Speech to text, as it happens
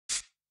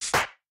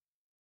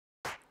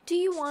Do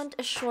you want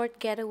a short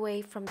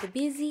getaway from the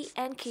busy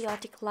and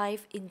chaotic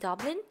life in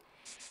Dublin?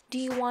 Do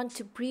you want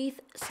to breathe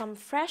some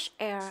fresh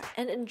air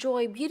and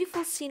enjoy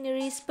beautiful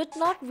sceneries but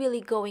not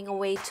really going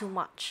away too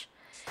much?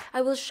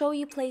 I will show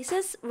you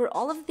places where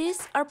all of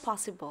these are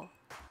possible.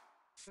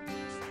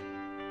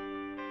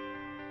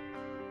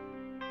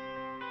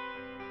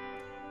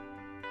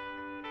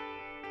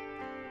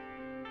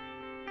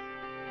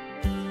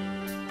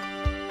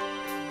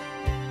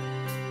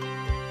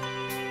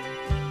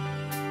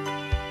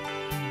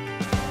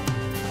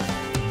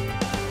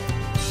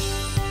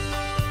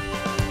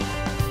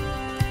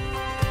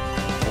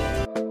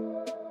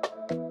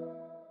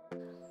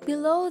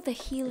 Below the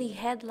hilly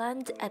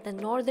headland at the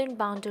northern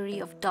boundary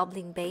of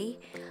Dublin Bay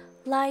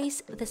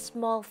lies the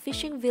small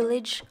fishing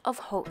village of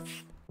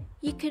Howth.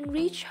 You can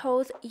reach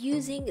Howth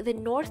using the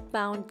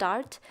northbound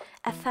DART,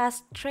 a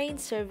fast train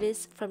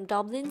service from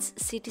Dublin's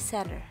city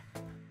centre.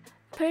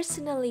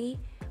 Personally,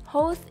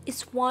 Howth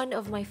is one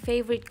of my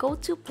favorite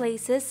go-to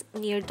places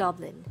near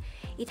Dublin.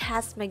 It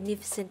has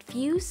magnificent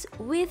views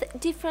with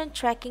different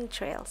trekking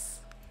trails.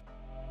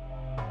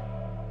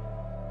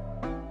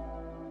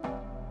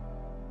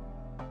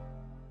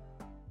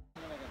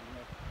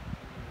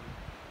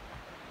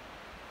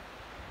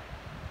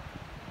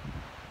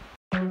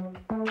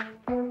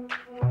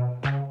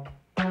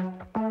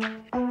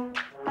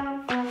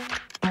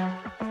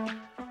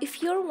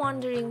 If you're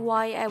wondering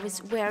why I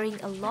was wearing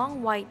a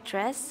long white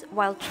dress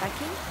while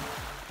trekking,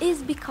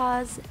 is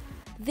because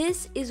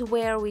this is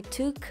where we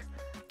took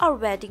our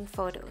wedding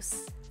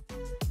photos.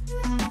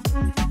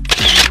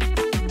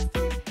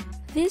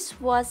 This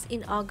was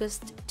in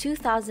August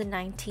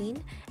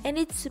 2019 and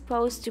it's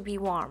supposed to be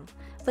warm,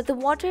 but the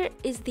water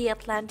is the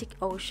Atlantic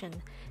Ocean,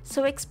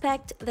 so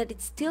expect that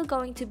it's still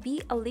going to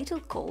be a little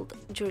cold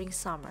during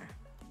summer.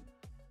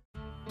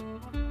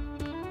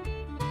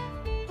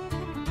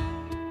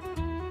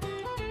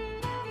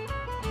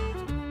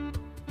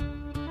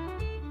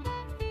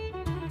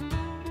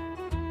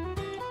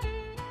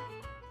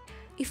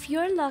 If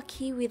you're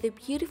lucky with the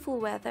beautiful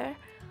weather,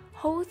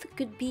 Howth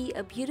could be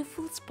a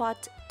beautiful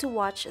spot to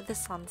watch the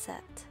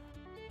sunset.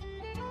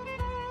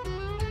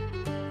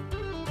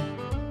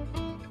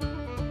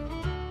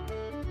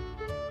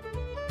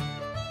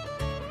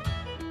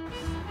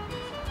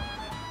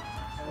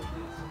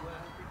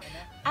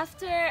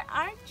 After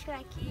our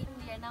trekking,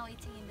 we are now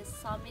eating in the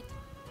Summit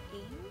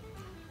Inn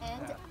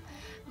and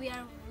we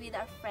are with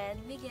our friend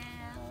Miguel.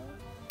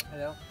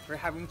 Hello, we're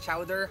having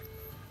chowder,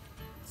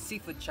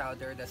 seafood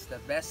chowder. That's the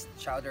best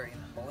chowder in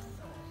Howth.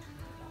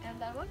 And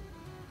that one?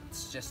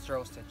 It's just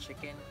roasted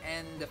chicken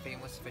and the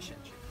famous fish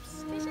and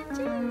chips. Fish and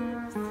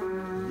chips!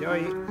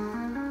 Yoy!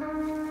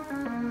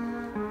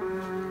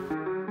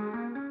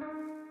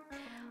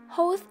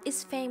 Howth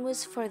is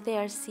famous for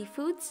their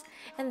seafoods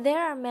and there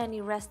are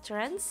many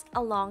restaurants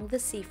along the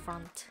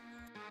seafront.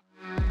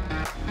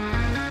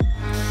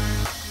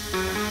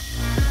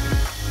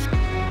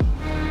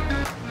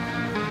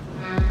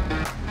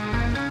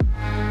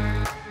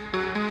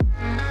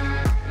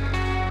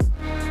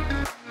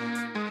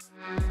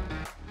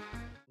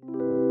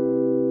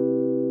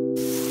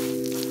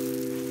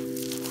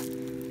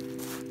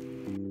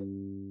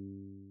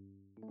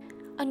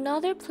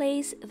 Another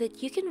place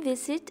that you can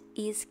visit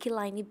is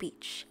Killiney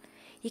Beach.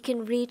 You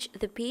can reach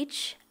the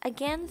beach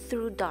again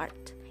through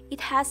DART.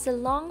 It has a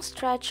long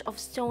stretch of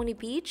stony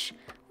beach,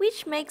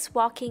 which makes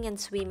walking and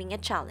swimming a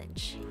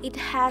challenge. It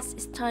has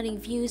stunning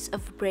views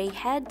of Bray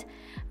Head,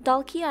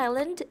 Dalkey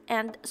Island,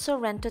 and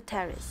Sorrento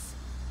Terrace.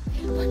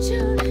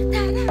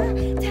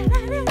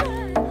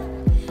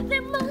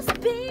 There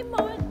must be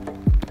more.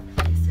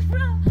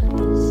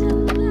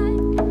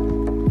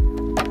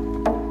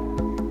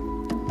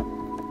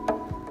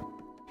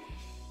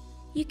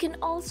 You can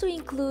also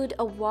include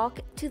a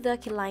walk to the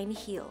Killiney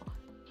Hill.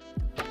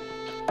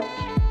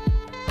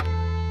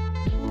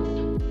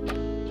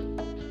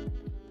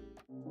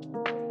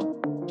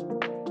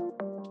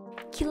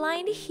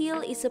 Killiney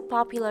Hill is a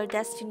popular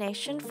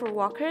destination for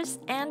walkers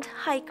and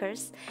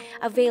hikers,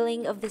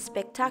 availing of the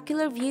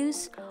spectacular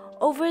views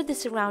over the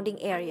surrounding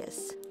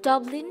areas.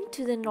 Dublin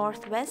to the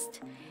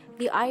northwest,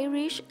 the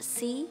Irish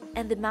Sea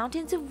and the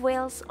mountains of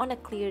Wales on a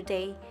clear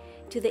day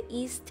to the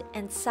east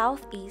and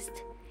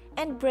southeast,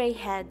 and Bray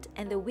Head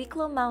and the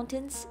Wicklow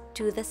Mountains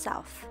to the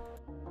south.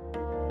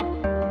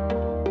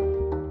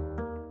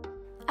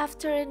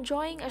 After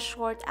enjoying a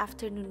short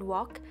afternoon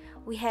walk,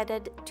 we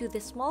headed to the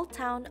small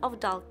town of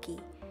Dalkey,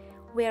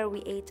 where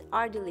we ate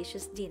our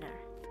delicious dinner.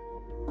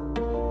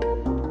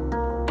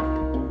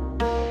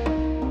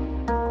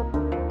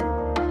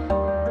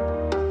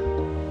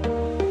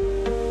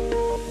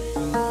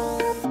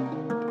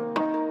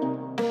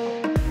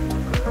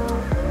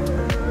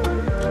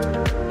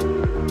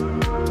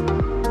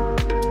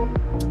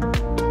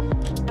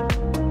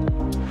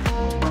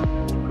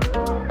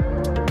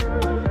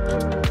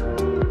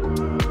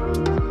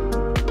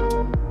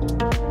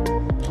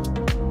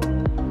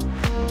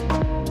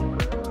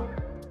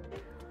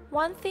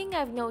 One thing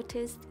I've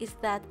noticed is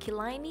that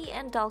Killiney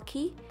and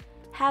Dalkey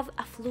have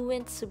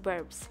affluent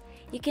suburbs.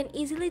 You can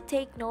easily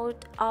take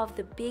note of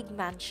the big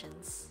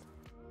mansions.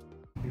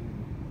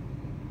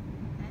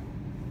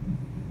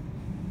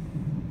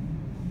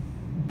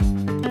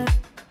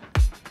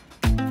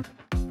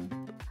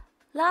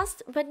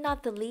 Last but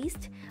not the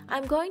least,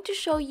 I'm going to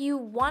show you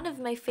one of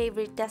my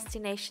favorite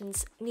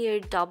destinations near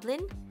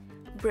Dublin,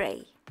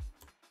 Bray.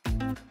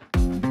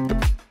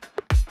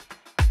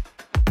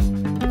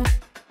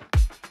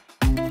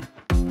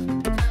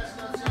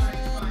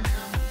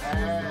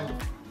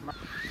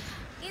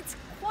 It's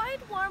quite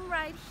warm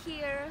right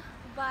here,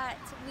 but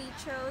we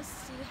chose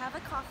to have a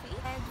coffee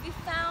and we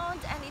found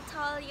an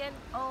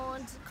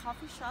Italian-owned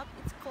coffee shop.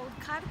 It's called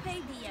Carpe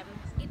Diem.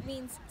 It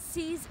means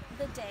seize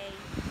the day.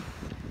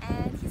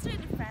 And he's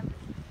really friendly.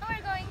 Now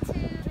we're going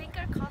to drink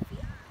our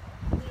coffee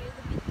near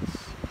the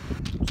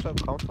beach. So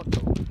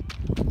comfortable.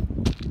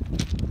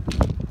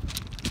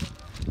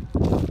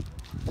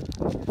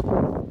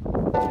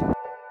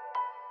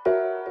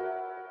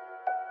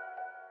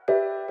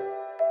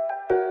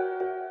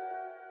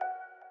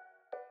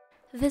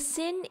 The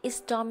scene is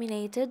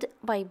dominated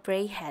by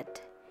Bray Head.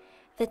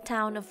 The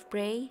town of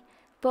Bray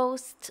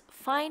boasts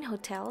fine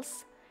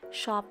hotels,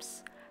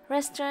 shops,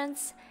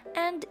 restaurants,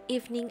 and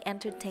evening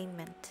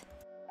entertainment.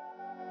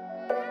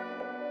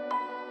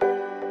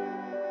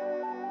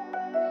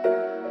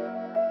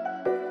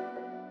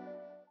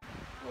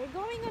 We're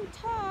going on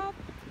top.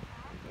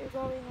 We're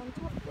going on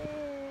top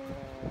there.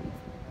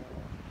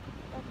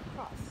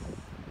 Across.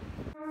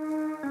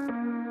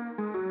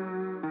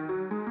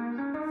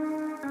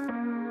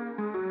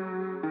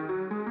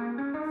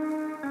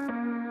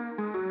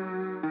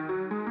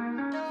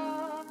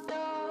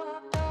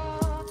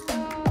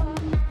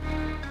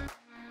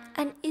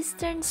 An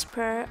eastern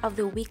spur of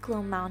the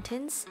Wicklow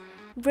Mountains,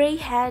 Bray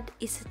Head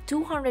is a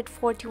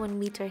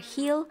 241-meter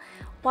hill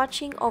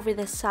watching over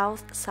the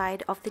south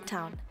side of the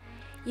town.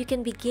 You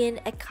can begin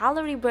a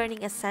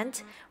calorie-burning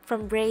ascent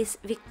from Bray's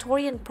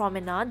Victorian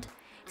Promenade,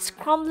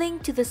 scrambling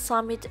to the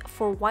summit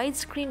for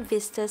widescreen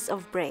vistas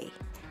of Bray,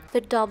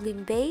 the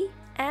Dublin Bay,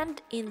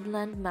 and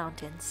inland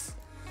mountains.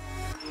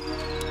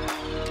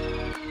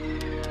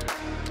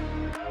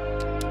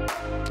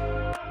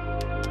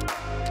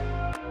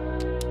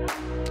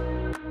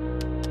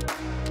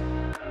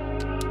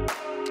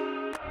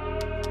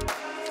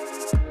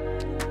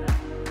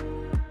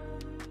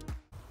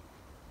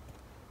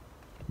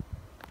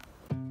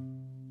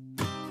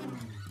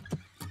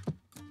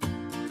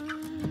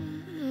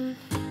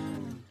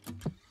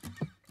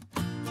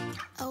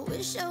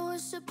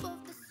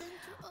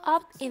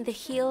 Up in the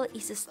hill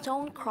is a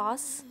stone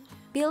cross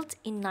built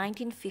in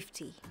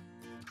 1950.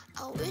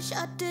 I wish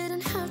I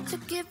didn't have to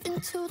give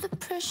in to the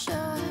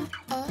pressure.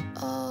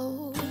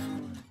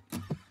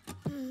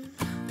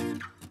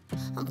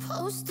 I'm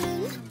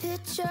posting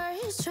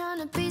pictures, trying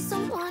to be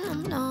someone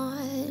I'm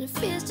not. It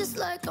feels just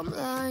like I'm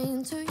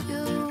lying to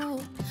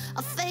you.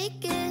 I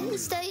fake it,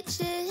 stage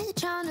it,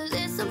 trying to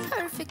live some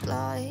perfect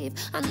life.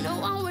 I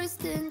know I'm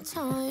wasting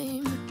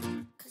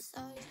time.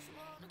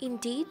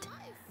 Indeed,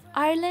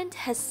 Ireland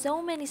has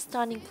so many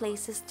stunning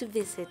places to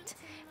visit,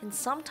 and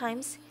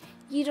sometimes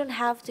you don't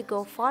have to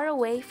go far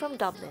away from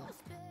Dublin.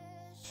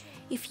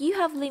 If you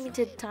have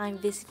limited time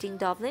visiting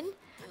Dublin,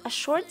 a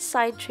short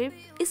side trip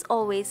is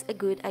always a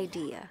good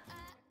idea.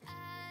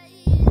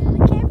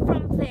 We came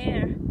from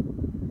there,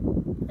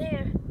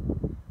 and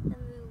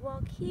we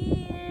walk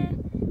here,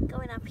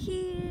 going up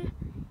here,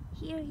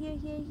 here,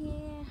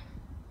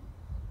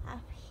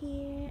 up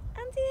here,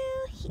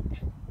 until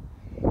here.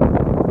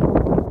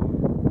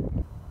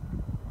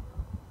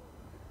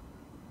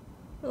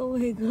 Oh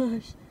my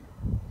gosh.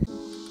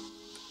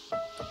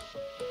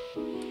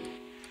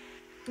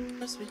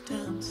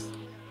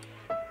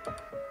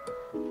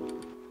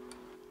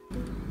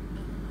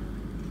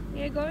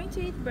 We're going to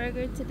eat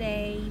burger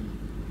today,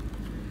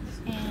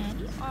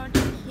 and we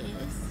ordered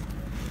his.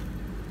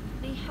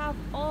 They have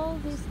all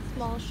these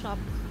small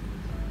shops,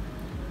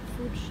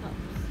 food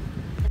shops.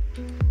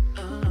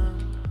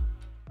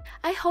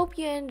 I hope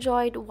you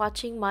enjoyed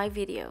watching my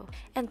video,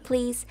 and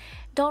please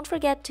don't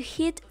forget to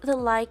hit the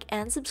like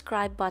and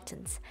subscribe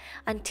buttons.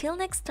 Until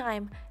next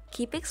time,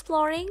 keep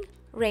exploring,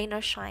 rain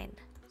or shine.